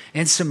Judea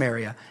and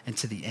Samaria and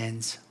to the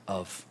ends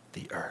of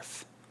the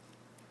earth.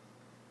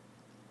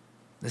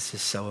 This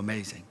is so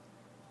amazing.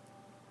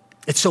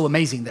 It's so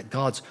amazing that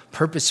God's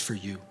purpose for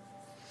you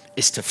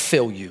is to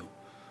fill you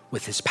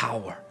with his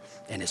power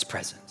and his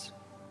presence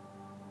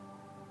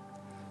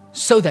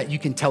so that you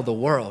can tell the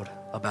world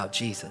about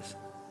Jesus.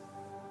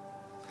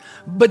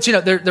 But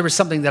there was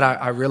something that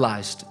I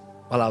realized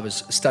while I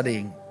was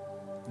studying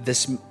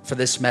for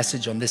this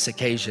message on this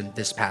occasion,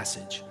 this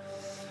passage.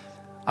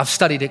 I've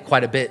studied it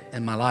quite a bit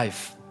in my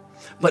life,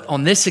 but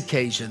on this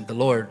occasion, the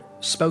Lord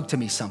spoke to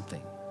me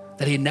something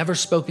that he had never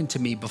spoken to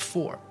me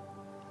before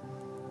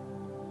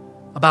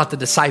about the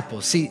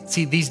disciples.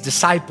 See, these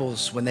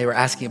disciples, when they were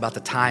asking about the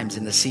times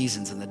and the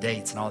seasons and the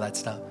dates and all that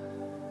stuff,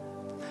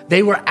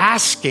 they were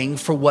asking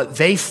for what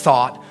they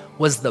thought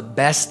was the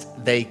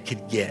best they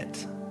could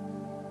get.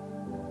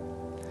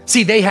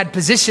 See, they had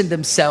positioned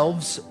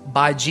themselves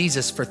by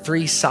Jesus for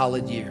 3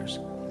 solid years.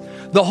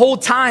 The whole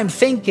time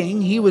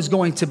thinking he was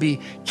going to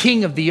be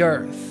king of the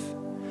earth.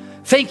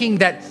 Thinking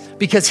that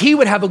because he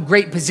would have a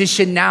great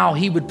position, now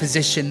he would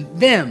position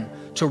them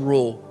to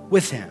rule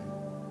with him.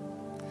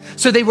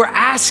 So they were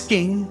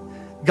asking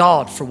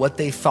God for what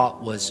they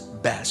thought was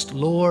best.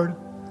 Lord,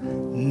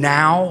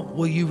 now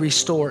will you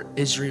restore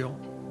Israel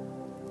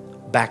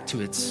back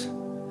to its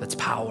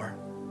power?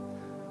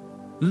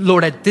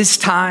 Lord, at this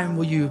time,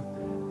 will you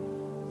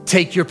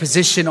take your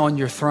position on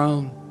your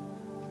throne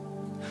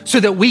so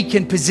that we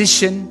can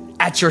position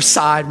at your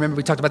side? Remember,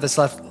 we talked about this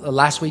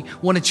last week.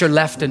 One at your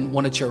left and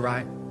one at your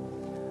right.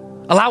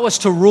 Allow us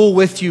to rule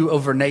with you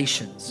over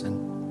nations.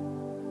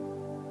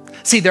 And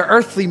see, their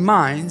earthly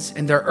minds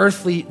and their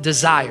earthly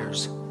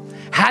desires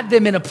had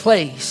them in a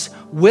place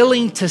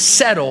willing to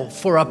settle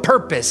for a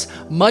purpose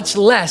much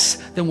less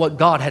than what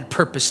God had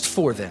purposed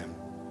for them.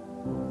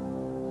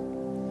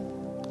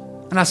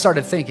 And I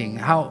started thinking,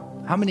 how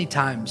many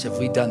times have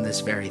we done this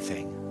very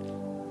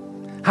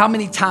thing? How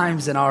many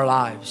times in our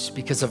lives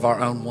because of our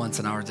own wants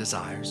and our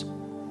desires?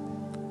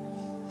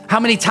 How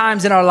many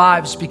times in our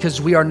lives because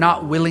we are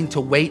not willing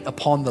to wait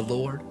upon the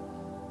Lord?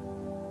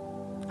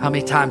 How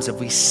many times have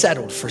we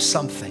settled for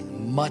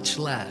something much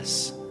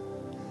less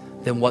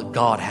than what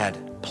God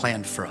had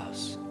planned for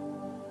us?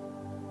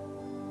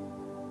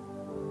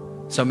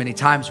 So many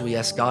times we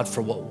ask God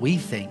for what we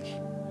think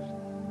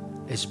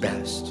is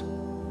best,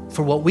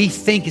 for what we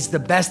think is the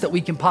best that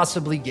we can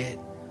possibly get.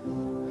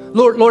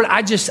 Lord,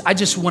 I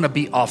just want to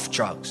be off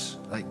drugs.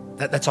 Like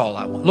that's all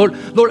I want.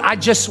 Lord, I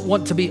just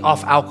want to be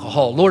off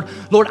alcohol. Lord,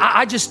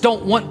 I just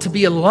don't want to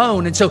be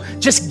alone. And so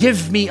just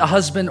give me a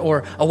husband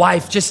or a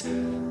wife. Just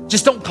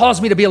don't cause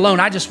me to be alone.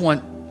 I just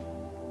want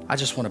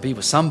to be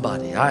with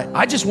somebody.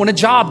 I just want a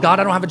job, God.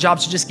 I don't have a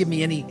job, so just give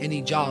me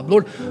any job.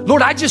 Lord,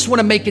 I just want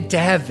to make it to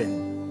heaven.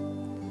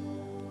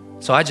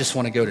 So I just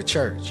want to go to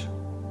church.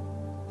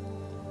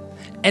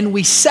 And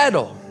we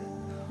settle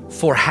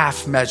for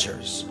half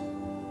measures.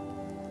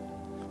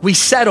 We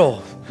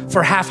settle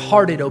for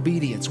half-hearted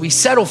obedience. We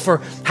settle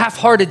for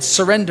half-hearted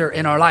surrender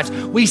in our lives.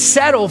 We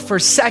settle for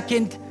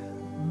second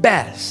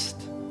best.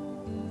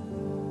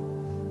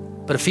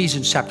 But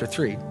Ephesians chapter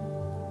 3,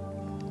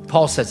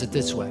 Paul says it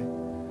this way.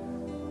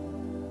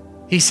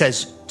 He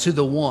says, to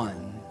the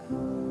one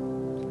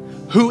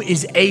who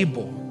is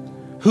able,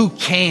 who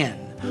can,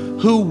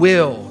 who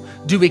will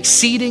do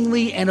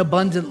exceedingly and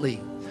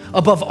abundantly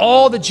above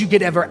all that you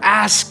could ever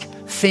ask,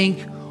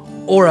 think,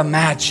 or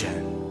imagine.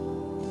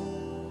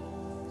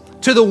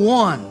 To the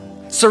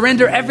one,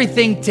 surrender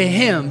everything to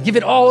him. Give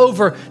it all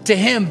over to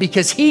him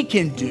because he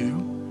can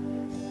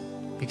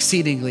do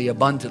exceedingly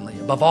abundantly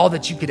above all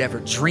that you could ever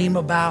dream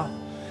about,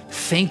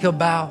 think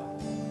about,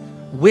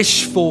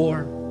 wish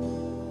for,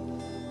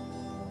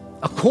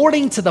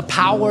 according to the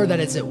power that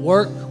is at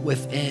work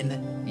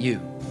within you.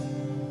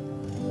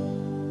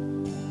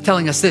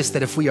 Telling us this,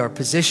 that if we are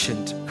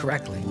positioned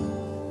correctly,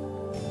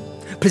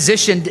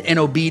 positioned in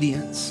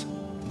obedience,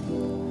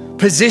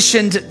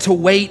 positioned to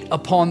wait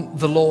upon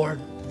the Lord,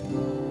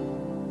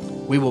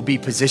 we will be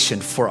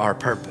positioned for our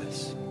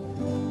purpose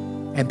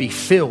and be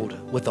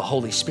filled with the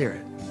Holy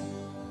Spirit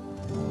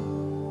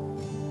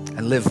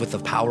and live with the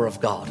power of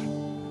God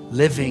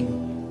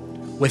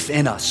living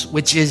within us,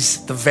 which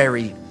is the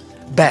very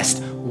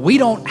best. We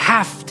don't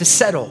have to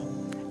settle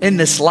in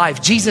this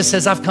life. Jesus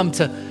says, I've come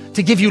to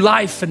give you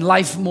life and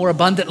life more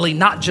abundantly,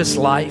 not just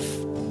life.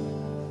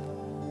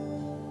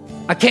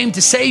 I came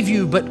to save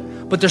you,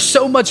 but there's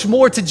so much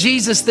more to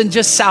Jesus than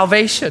just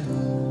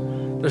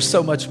salvation. There's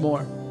so much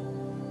more.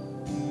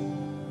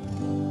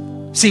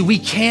 See, we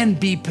can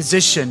be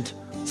positioned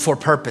for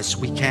purpose.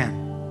 We can.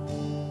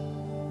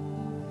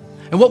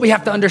 And what we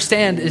have to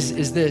understand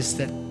is this,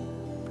 that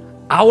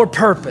our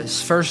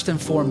purpose, first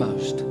and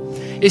foremost,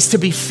 is to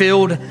be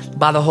filled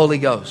by the Holy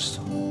Ghost.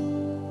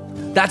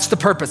 That's the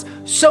purpose.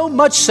 So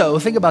much so,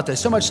 think about this,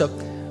 so much so,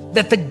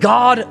 that the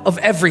God of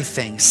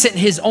everything sent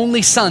his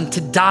only son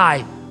to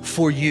die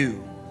for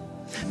you.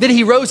 Then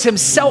he rose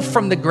himself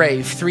from the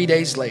grave 3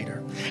 days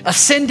later.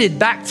 ascended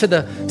back to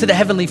the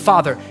Heavenly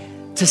Father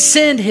to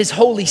send his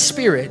Holy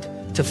Spirit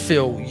to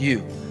fill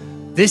you.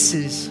 This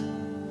is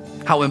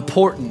how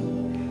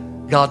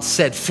important God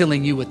said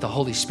filling you with the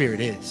Holy Spirit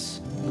is.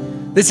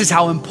 This is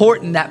how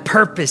important that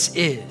purpose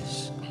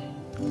is.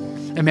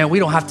 And man, we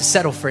don't have to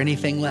settle for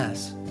anything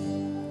less.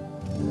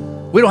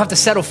 We don't have to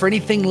settle for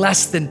anything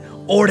less than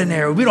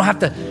ordinary. We don't have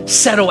to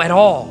settle at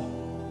all.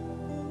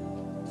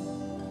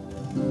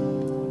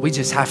 We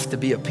just have to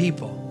be a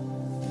people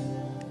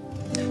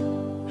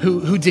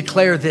who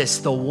declare this: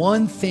 the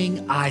one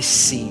thing I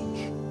seek,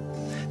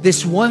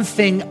 this one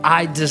thing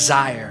I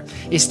desire,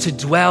 is to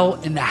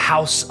dwell in the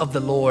house of the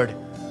Lord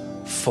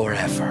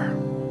forever.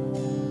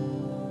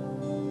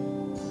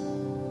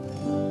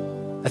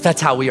 If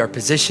that's how we are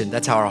positioned,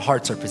 that's how our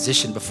hearts are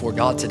positioned before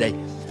God today.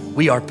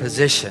 We are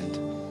positioned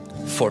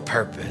for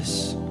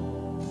purpose.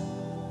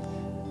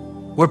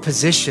 We're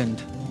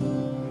positioned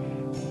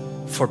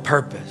for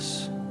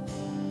purpose.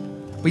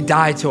 We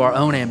die to our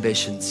own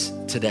ambitions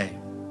today.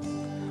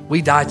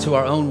 We die to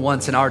our own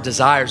wants and our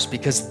desires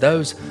because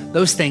those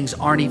things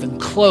aren't even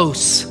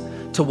close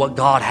to what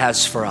God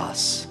has for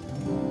us.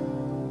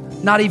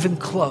 Not even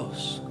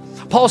close.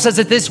 Paul says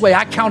it this way: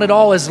 I count it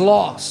all as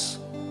loss.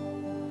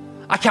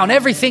 I count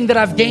everything that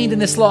I've gained in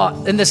this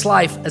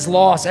life as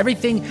loss.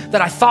 Everything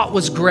that I thought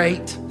was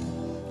great,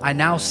 I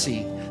now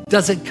see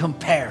doesn't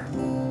compare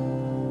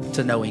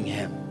to knowing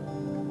him.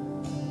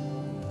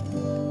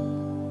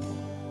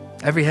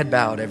 Every head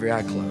bowed, every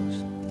eye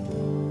closed.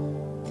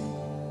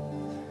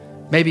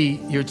 Maybe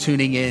you're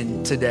tuning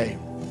in today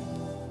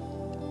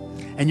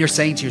and you're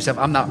saying to yourself,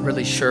 I'm not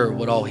really sure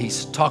what all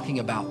he's talking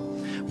about,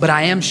 but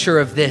I am sure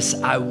of this: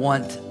 I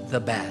want the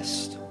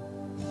best.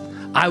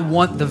 I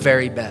want the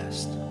very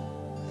best.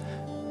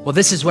 Well,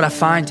 this is what I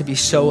find to be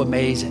so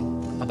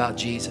amazing about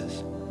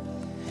Jesus,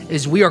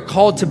 is we are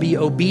called to be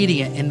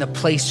obedient in the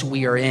place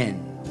we are in.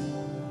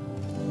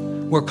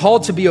 We're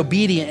called to be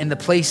obedient in the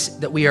place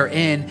that we are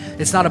in.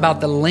 It's not about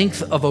the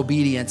length of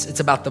obedience. It's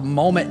about the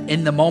moment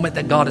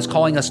that God is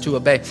calling us to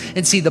obey.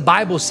 And see, the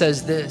Bible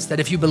says this, that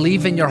if you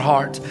believe in your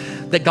heart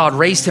that God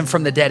raised him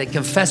from the dead and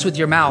confess with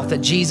your mouth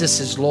that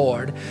Jesus is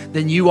Lord,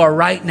 then you are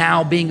right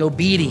now being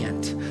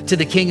obedient to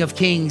the King of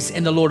Kings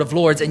and the Lord of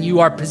Lords, and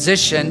you are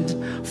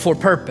positioned for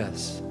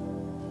purpose.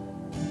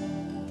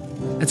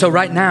 And so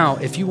right now,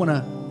 if you want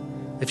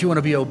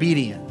to be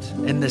obedient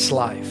in this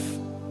life,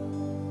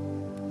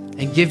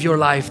 and give your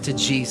life to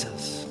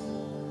Jesus,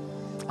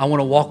 I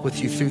want to walk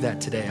with you through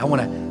that today. I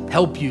want to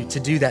help you to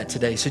do that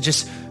today. So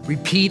just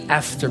repeat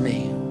after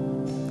me.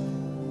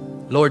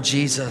 Lord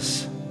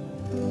Jesus,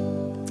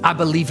 I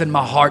believe in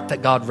my heart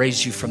that God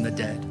raised you from the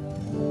dead.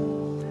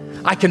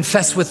 I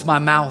confess with my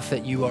mouth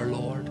that you are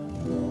Lord.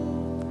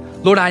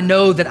 Lord, I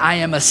know that I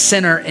am a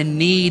sinner in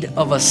need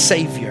of a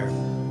Savior.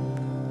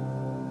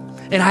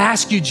 And I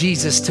ask you,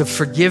 Jesus, to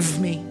forgive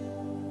me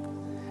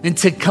and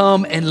to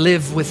come and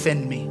live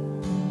within me.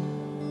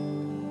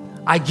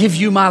 I give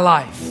you my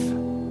life.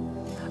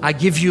 I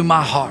give you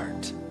my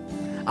heart.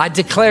 I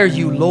declare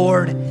you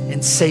Lord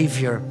and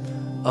Savior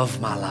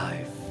of my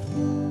life.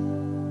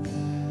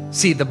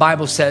 See, the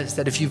Bible says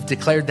that if you've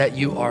declared that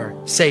you are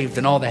saved,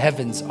 then all the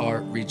heavens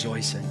are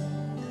rejoicing.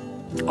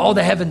 All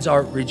the heavens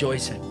are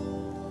rejoicing.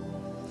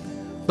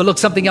 But look,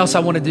 something else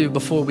I want to do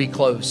before we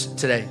close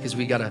today, because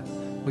we gotta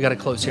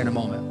close here in a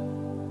moment.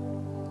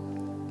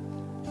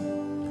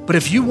 But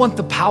if you want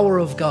the power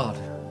of God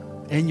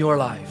in your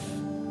life,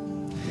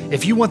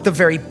 if you want the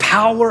very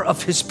power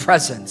of his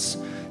presence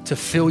to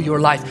fill your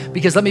life,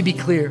 because let me be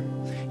clear,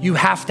 you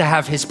have to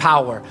have his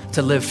power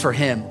to live for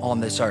him on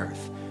this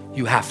earth.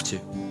 You have to.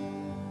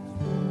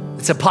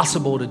 It's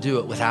impossible to do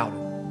it without it.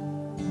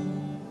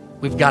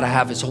 We've got to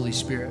have his Holy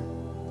Spirit.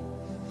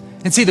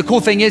 And see, the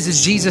cool thing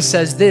is Jesus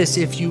says this: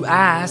 if you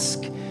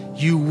ask,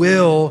 you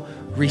will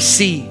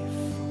receive.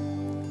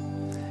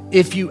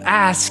 If you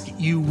ask,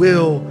 you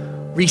will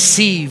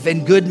receive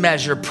in good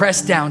measure,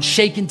 pressed down,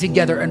 shaken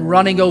together, and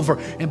running over,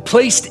 and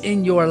placed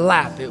in your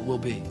lap, it will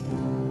be.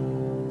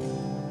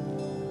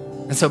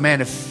 And so, man,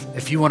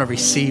 if you want to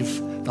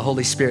receive the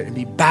Holy Spirit and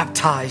be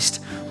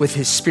baptized with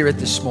his Spirit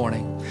this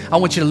morning, I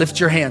want you to lift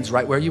your hands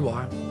right where you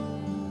are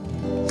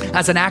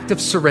as an act of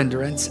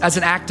surrenderance, as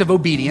an act of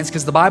obedience,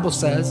 because the Bible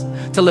says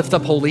to lift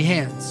up holy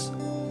hands.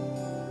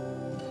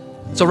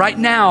 So right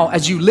now,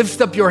 as you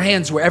lift up your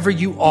hands wherever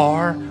you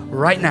are,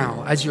 right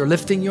now, as you're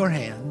lifting your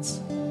hands,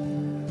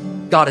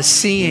 God is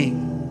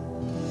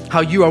seeing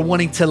how you are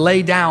wanting to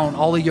lay down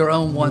all of your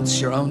own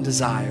wants, your own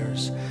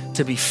desires,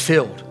 to be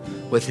filled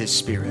with his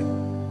Spirit.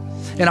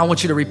 And I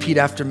want you to repeat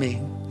after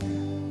me.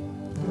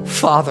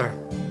 Father,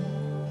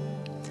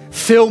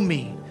 fill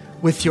me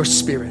with your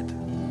Spirit.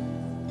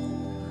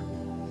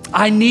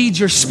 I need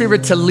your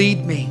Spirit to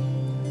lead me.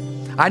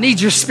 I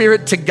need your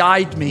Spirit to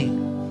guide me.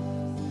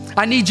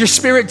 I need your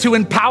Spirit to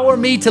empower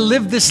me to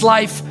live this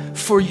life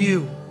for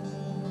you.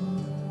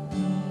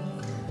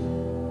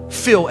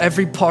 Fill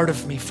every part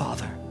of me,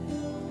 Father.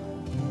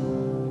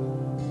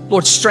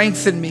 Lord,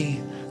 strengthen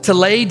me to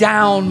lay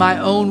down my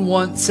own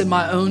wants and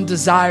my own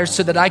desires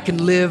so that I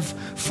can live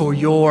for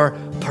your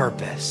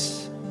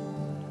purpose.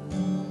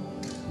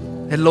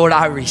 And Lord,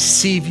 I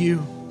receive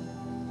you.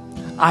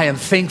 I am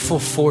thankful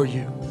for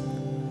you.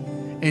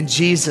 In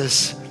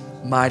Jesus'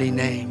 mighty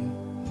name.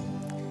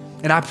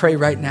 And I pray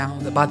right now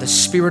that by the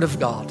Spirit of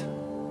God,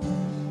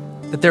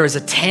 that there is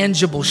a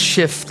tangible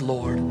shift,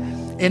 Lord,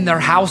 in their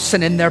house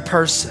and in their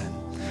person,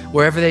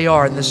 wherever they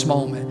are in this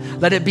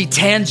moment. Let it be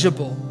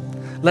tangible.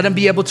 Let them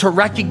be able to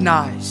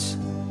recognize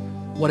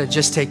what had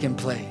just taken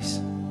place.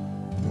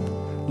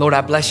 Lord,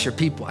 I bless your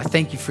people. I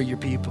thank you for your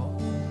people.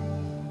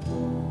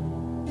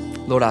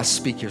 Lord, I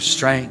speak your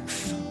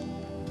strength.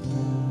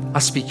 I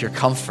speak your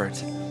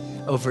comfort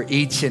over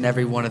each and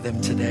every one of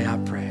them today, I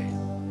pray.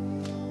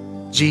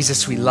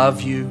 Jesus, we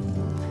love you.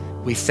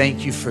 We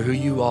thank you for who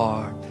you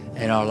are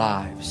in our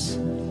lives.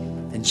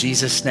 In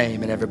Jesus'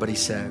 name, and everybody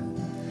said,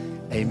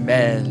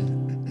 amen.